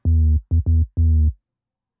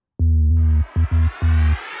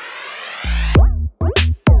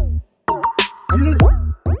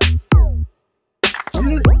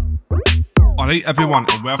Alright everyone,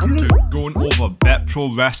 and welcome to Going Over Bet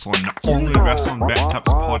Pro Wrestling, the only wrestling bet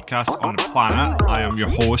tips podcast on the planet. I am your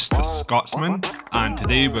host, the Scotsman, and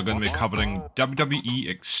today we're going to be covering WWE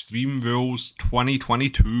Extreme Rules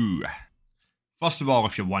 2022. First of all,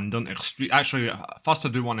 if you're wondering, first I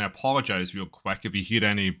do want to apologise real quick if you hear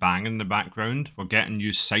any bang in the background. We're getting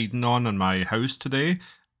you siding on my house today,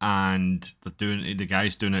 and the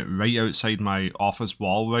guy's doing it right outside my office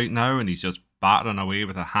wall right now, and he's just battering away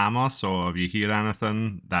with a hammer, so if you hear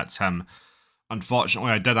anything, that's him.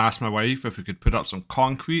 Unfortunately, I did ask my wife if we could put up some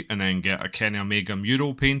concrete and then get a Kenny Omega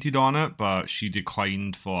mural painted on it, but she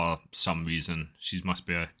declined for some reason. She must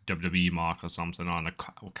be a WWE mark or something, or an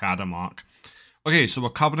Okada mark. Okay, so we're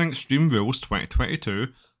covering Extreme Rules 2022.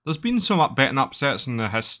 There's been some betting upsets in the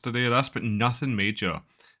history of this, but nothing major.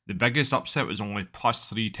 The biggest upset was only plus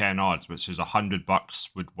 310 odds, which is $100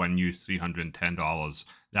 would win you $310.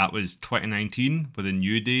 That was 2019 with a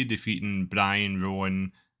New Day defeating Brian,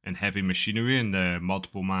 Rowan, and Heavy Machinery in the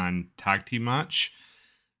multiple man tag team match.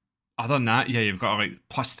 Other than that, yeah, you've got like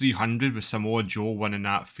plus 300 with Samoa Joe winning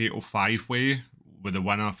that Fatal 5-way with the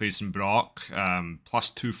winner facing Brock. Plus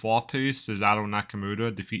 240 Cesaro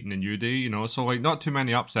Nakamura defeating the New Day, so like not too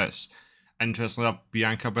many upsets. Interestingly,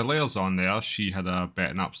 Bianca Belair's on there. She had a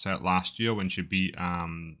betting upset last year when she beat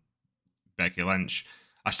Becky Lynch.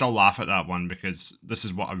 I still laugh at that one because this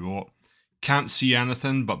is what I wrote. Can't see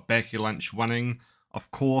anything but Becky Lynch winning.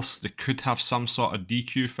 Of course, they could have some sort of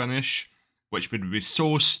DQ finish, which would be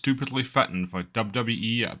so stupidly fitting for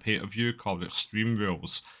WWE at a pay-per-view called Extreme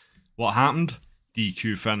Rules. What happened?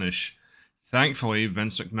 DQ finish. Thankfully,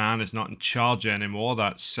 Vince McMahon is not in charge anymore.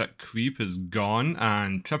 That sick creep is gone,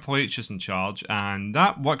 and Triple H is in charge, and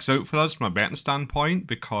that works out for us from a betting standpoint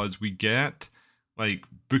because we get like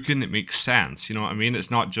booking that makes sense. You know what I mean?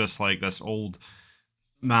 It's not just like this old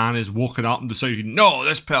man is woken up and decided, no,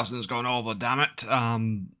 this person's gone over, damn it.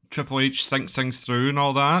 Triple H thinks things through and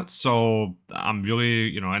all that, so I'm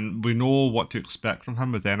really, and we know what to expect from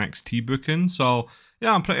him with NXT booking, so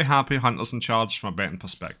yeah, I'm pretty happy Hunter's in charge from a betting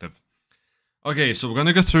perspective. Okay, so we're going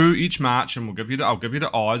to go through each match and I'll give you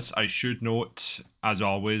the odds. I should note, as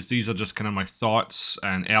always, these are just kind of my thoughts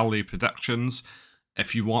and early predictions.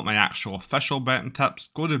 If you want my actual official betting tips,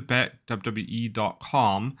 go to betwwe.com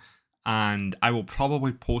and I will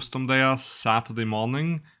probably post them there Saturday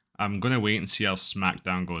morning. I'm going to wait and see how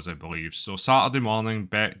SmackDown goes, I believe. So Saturday morning,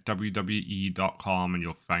 betwwe.com and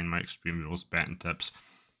you'll find my Extreme Rules betting tips.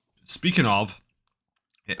 Speaking of,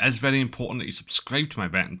 it is very important that you subscribe to my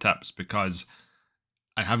betting tips because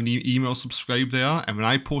I have an email subscribed there, and when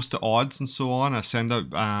I post the odds and so on, I send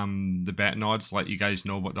out the betting odds, let you guys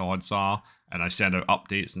know what the odds are, and I send out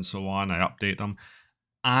updates and so on. I update them,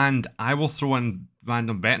 and I will throw in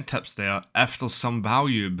random betting tips there if there's some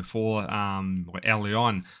value before early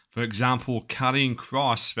on. For example, Karrion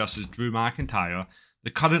Kross versus Drew McIntyre.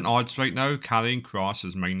 The current odds right now, Karrion Kross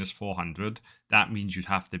is minus 400. That means you'd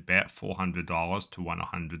have to bet $400 to win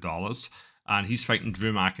 $100. And he's fighting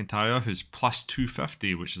Drew McIntyre, who's plus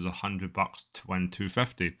 250, which is $100 to win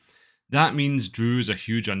 250. That means Drew is a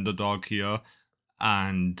huge underdog here.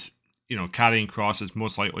 And, Karrion Kross is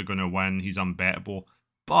most likely going to win. He's unbettable.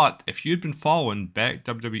 But if you'd been following Bet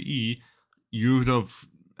WWE, you would have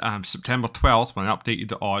September 12th, when I updated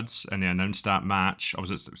the odds and they announced that match, or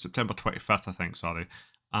was it September 25th, I think, sorry.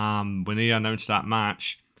 When they announced that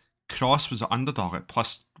match, Kross was an underdog at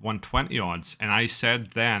plus 120 odds, and I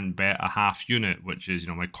said then bet a half unit, which is,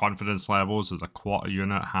 my confidence levels is a quarter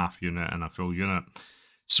unit, half unit, and a full unit.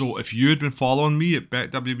 So if you had been following me at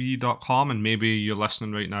betwwe.com, and maybe you're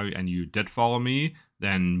listening right now and you did follow me,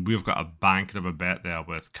 then we've got a banker of a bet there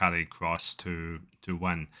with Karrion Kross to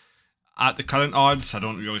win. At the current odds, I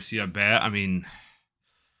don't really see a bet. I mean,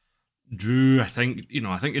 Drew, I think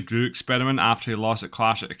the Drew experiment after he lost at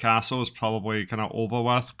Clash at the Castle is probably kind of over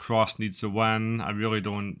with. Kross needs to win. I really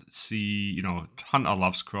don't see, Hunter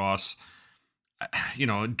loves Kross.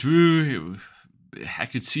 Drew, I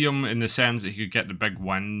could see him in the sense that he could get the big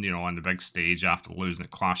win, on the big stage after losing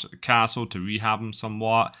at Clash at the Castle to rehab him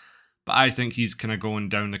somewhat. But I think he's kind of going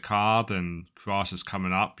down the card and Kross is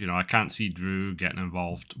coming up. I can't see Drew getting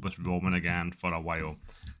involved with Roman again for a while.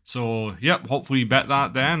 So, yep, hopefully you bet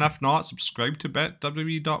that then. If not, subscribe to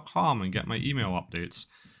betwwe.com and get my email updates.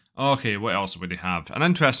 Okay, what else would they have? An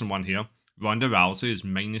interesting one here. Ronda Rousey is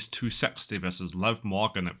minus 260 versus Liv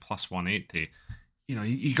Morgan at plus 180.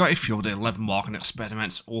 You got to feel the Liv Morgan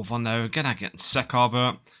experiment's over now. Again, I'm getting sick of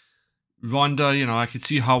it. Ronda, I could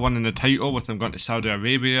see her winning the title with them going to Saudi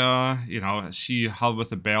Arabia. Her with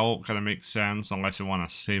the belt kind of makes sense unless you want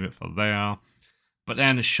to save it for there. But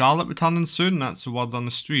then is Charlotte returning soon? That's the word on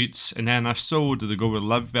the streets. And then if so, do they go with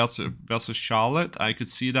Liv versus Charlotte? I could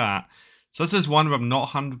see that. So this is one where I'm not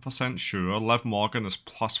 100% sure. Liv Morgan is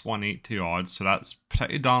plus 180 odds, so that's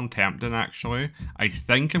pretty darn tempting actually. I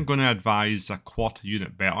think I'm going to advise a quarter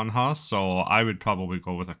unit bet on her, so I would probably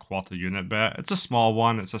go with a quarter unit bet. It's a small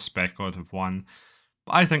one, it's a speculative one,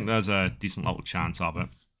 but I think there's a decent little chance of it.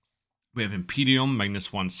 We have Imperium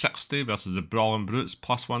minus 160 versus the Brawling Brutes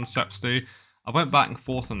plus 160. I went back and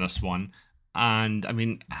forth on this one, and I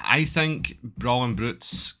mean, I think Brawling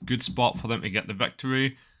Brutes, good spot for them to get the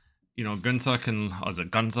victory. You know, Gunther can, or is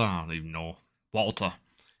it Gunther? I don't even know. Walter.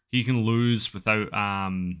 He can lose without,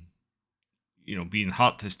 being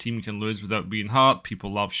hurt. His team can lose without being hurt.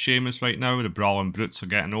 People love Sheamus right now. The Brawling Brutes are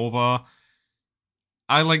getting over.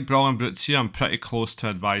 I like Brawling Brutes here. I'm pretty close to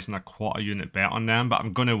advising a quarter unit bet on them, but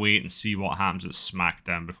I'm going to wait and see what happens at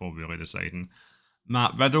SmackDown before really deciding.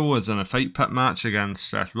 Matt Riddle is in a fight pit match against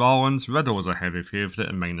Seth Rollins. Riddle is a heavy favourite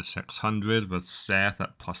at minus 600 with Seth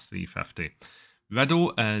at plus 350.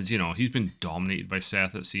 Riddle is, he's been dominated by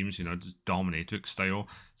Seth, it seems, just dominatrix style.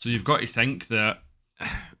 So you've got to think that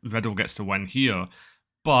Riddle gets the win here.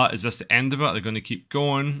 But is this the end of it? Are they going to keep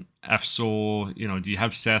going? If so, do you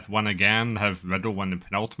have Seth win again? Have Riddle win the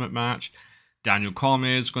penultimate match? Daniel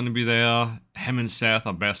Cormier is going to be there. Him and Seth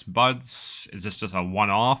are best buds. Is this just a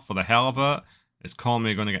one-off for the hell of it? Is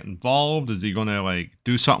Cormier going to get involved? Is he going to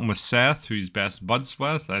do something with Seth, who he's best buds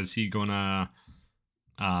with? Is he going to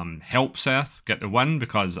help Seth get the win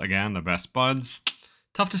because, again, they're best buds?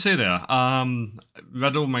 Tough to say there.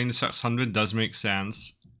 Riddle minus 600 does make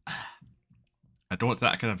sense. I don't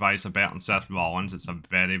think I can advise a bet on Seth Rollins. It's a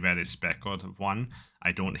very, very speculative one.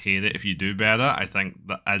 I don't hate it if you do bet it. I think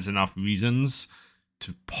there is enough reasons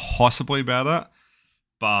to possibly bet it,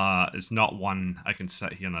 but it's not one I can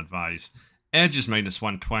sit here and advise. Edge is minus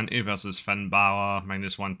 120 versus Finn Balor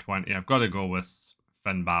minus 120. I've got to go with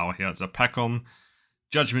Finn Balor here. It's a pick'em.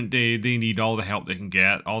 Judgment Day, they need all the help they can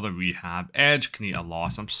get, all the rehab. Edge can eat a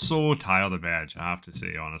loss. I'm so tired of Edge, I have to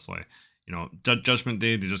say, honestly. Judgment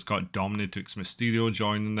Day, they just got dominatrix Mysterio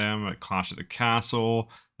joining them at Clash at the Castle.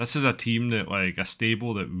 This is a team that, a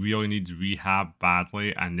stable that really needs rehab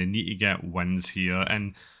badly, and they need to get wins here.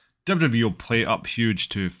 And WWE will play up huge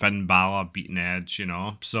to Finn Balor beating Edge,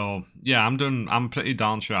 So, yeah, I'm pretty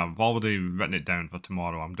darn sure. I've already written it down for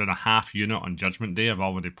tomorrow. I'm doing a half unit on Judgment Day. I've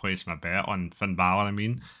already placed my bet on Finn Balor,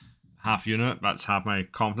 Half unit, that's half my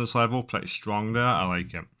confidence level. Pretty strong there. I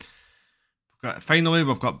like it. Finally,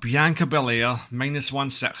 we've got Bianca Belair, minus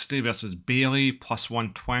 160 versus Bayley, plus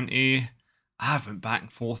 120. I haven't back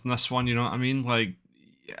and forth on this one, you know what I mean?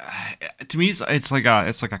 To me, it's like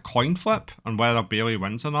a coin flip on whether Bayley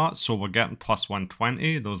wins or not. So we're getting plus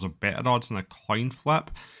 120. Those are better odds than a coin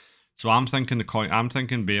flip. So I'm thinking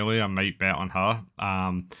Bayley. I might bet on her.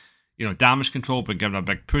 Damage Control been given a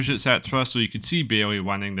big push, etc. So you could see Bayley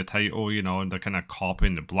winning the title. And they're kind of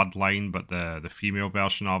copying the Bloodline, but the female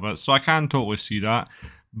version of it. So I can totally see that.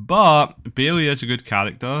 But Bayley is a good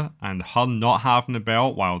character, and her not having the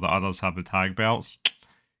belt while the others have the tag belts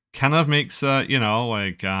kind of makes it,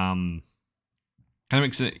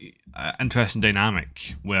 interesting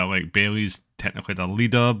dynamic where Bayley's technically the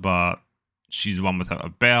leader, but she's the one without a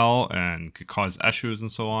belt and could cause issues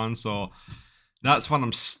and so on. So that's one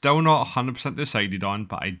I'm still not 100% decided on,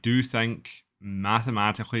 but I do think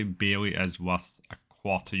mathematically Bayley is worth a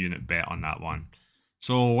quarter unit bet on that one.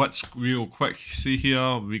 So let's real quick see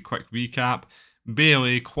here, quick recap.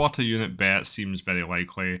 Bayley, quarter unit bet seems very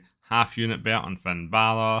likely. Half unit bet on Finn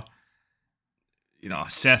Balor.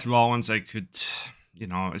 Seth Rollins, I could,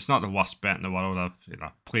 it's not the worst bet in the world.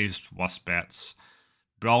 I've placed worse bets.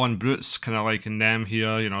 Brawling Brutes, kind of liking them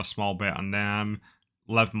here, small bet on them.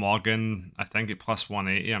 Liv Morgan, I think at plus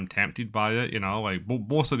 180, I'm tempted by it,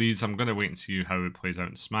 both of these, I'm going to wait and see how it plays out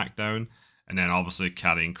in SmackDown. And then obviously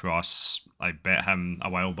Karrion Kross, I bet him a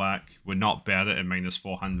while back, would not bet it at minus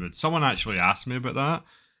 400. Someone actually asked me about that.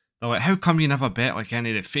 They're like, how come you never bet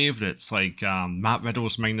any of the favourites, Matt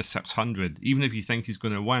Riddle's minus 600? Even if you think he's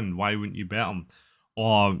going to win, why wouldn't you bet him?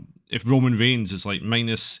 Or if Roman Reigns is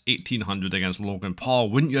minus 1800 against Logan Paul,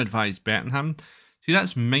 wouldn't you advise betting him? See,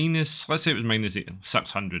 that's let's say it was minus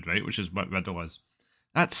 600, right? Which is what Riddle is.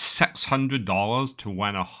 That's $600 to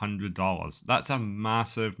win $100. That's a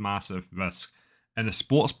massive, massive risk. In the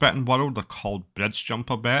sports betting world, they're called bridge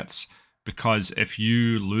jumper bets, because if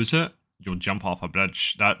you lose it, you'll jump off a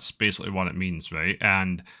bridge. That's basically what it means, right?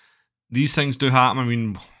 And these things do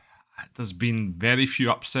happen. There's been very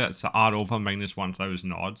few upsets that are over minus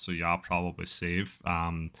 1,000 odds, so you are probably safe.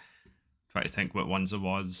 Try to think what ones there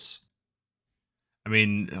was. I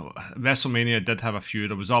mean, WrestleMania did have a few.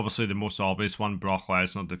 There was obviously the most obvious one, Brock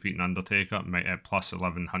Lesnar defeating Undertaker at plus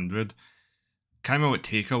 1100. Can't remember what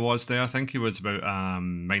Taker was there. I think he was about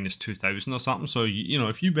minus 2,000 or something. So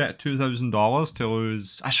if you bet $2,000 to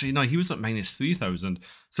lose, actually no, he was at minus 3,000.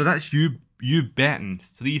 So that's you betting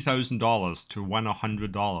 $3,000 to win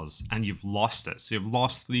 $100, and you've lost it. So you've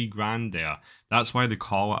lost $3,000 there. That's why they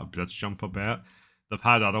call it a bridge jumper bet. They've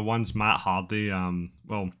had other ones. Matt Hardy,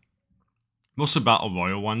 mostly Battle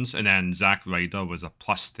Royal ones, and then Zack Ryder was a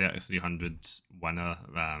plus 3,300 winner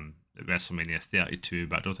at WrestleMania 32,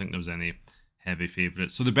 but I don't think there was any heavy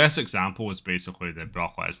favourites. So the best example is basically the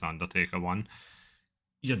Brock Lesnar Undertaker one.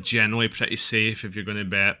 You're generally pretty safe if you're going to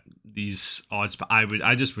bet these odds, but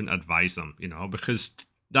I just wouldn't advise them, because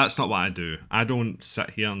that's not what I do. I don't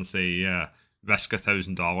sit here and say, yeah, risk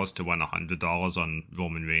 $1,000 to win $100 on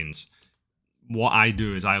Roman Reigns. What I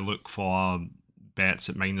do is I look for bets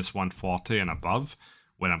at minus 140 and above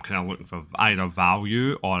when I'm kind of looking for either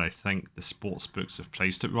value or I think the sports books have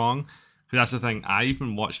priced it wrong. That's the thing. I've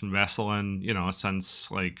been watching wrestling,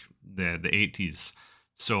 since like the 80s.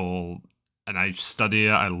 So, and I study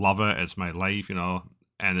it. I love it. It's my life,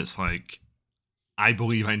 and it's like, I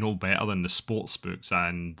believe I know better than the sports books.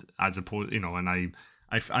 And as opposed, and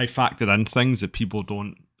I factor in things that people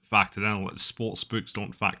don't factor in. Like sports books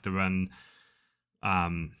don't factor in,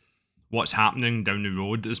 what's happening down the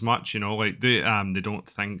road as much, like they don't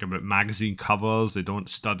think about magazine covers. They don't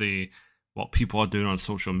study what people are doing on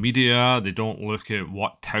social media. They don't look at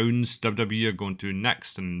what towns WWE are going to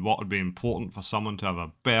next and what would be important for someone to have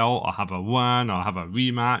a belt or have a win or have a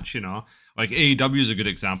rematch, Like AEW is a good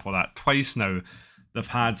example of that. Twice now, they've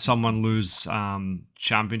had someone lose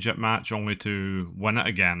championship match only to win it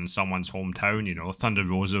again in someone's hometown, Thunder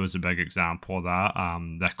Rosa was a big example of that.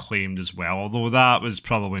 They're claimed as well, although that was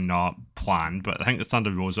probably not planned, but I think the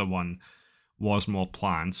Thunder Rosa one was more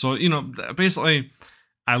planned. So, basically,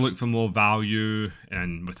 I look for more value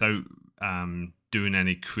and without doing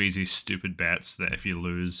any crazy stupid bets that if you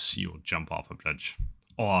lose, you'll jump off a bridge.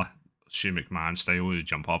 Or Shane McMahon style, you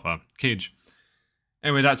jump off a cage.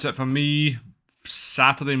 Anyway, that's it for me.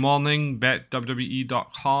 Saturday morning,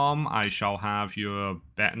 betwwe.com. I shall have your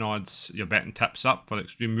betting odds, your betting tips up for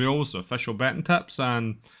Extreme Rules, official betting tips.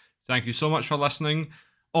 And thank you so much for listening.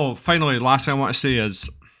 Oh, finally, last thing I want to say is,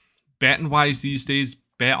 betting wise these days,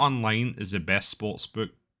 BetOnline is the best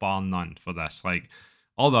sportsbook, bar none, for this. Like,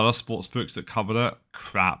 all the other sportsbooks that cover it,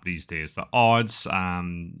 crap these days. The odds,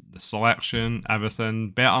 the selection,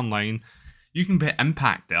 everything. BetOnline, you can bet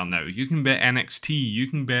Impact there now. You can bet NXT. You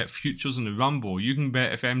can bet futures in the Rumble. You can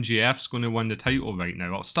bet if MJF's going to win the title right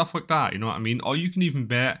now, or stuff like that. You know what I mean? Or you can even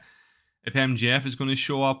bet if MJF is going to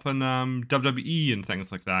show up in WWE and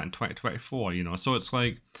things like that in 2024. So it's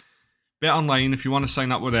like, BetOnline, if you want to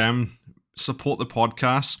sign up with them, support the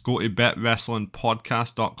podcast, go to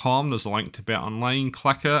betwrestlingpodcast.com. There's a link to BetOnline.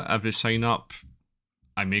 Click it. If you sign up,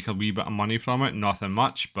 I make a wee bit of money from it. Nothing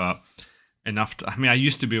much, but enough. I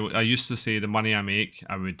used to say the money I make,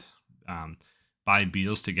 I would buy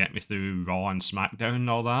beers to get me through Raw and SmackDown and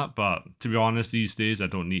all that. But to be honest, these days I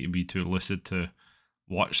don't need to be too lucid to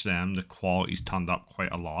watch them. The quality's turned up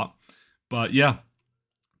quite a lot. But yeah,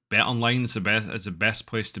 BetOnline is the best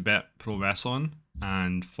place to bet pro wrestling.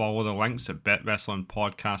 And follow the links at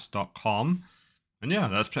betwrestlingpodcast.com. And yeah,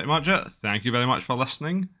 that's pretty much it. Thank you very much for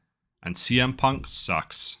listening. And CM Punk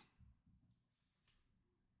sucks.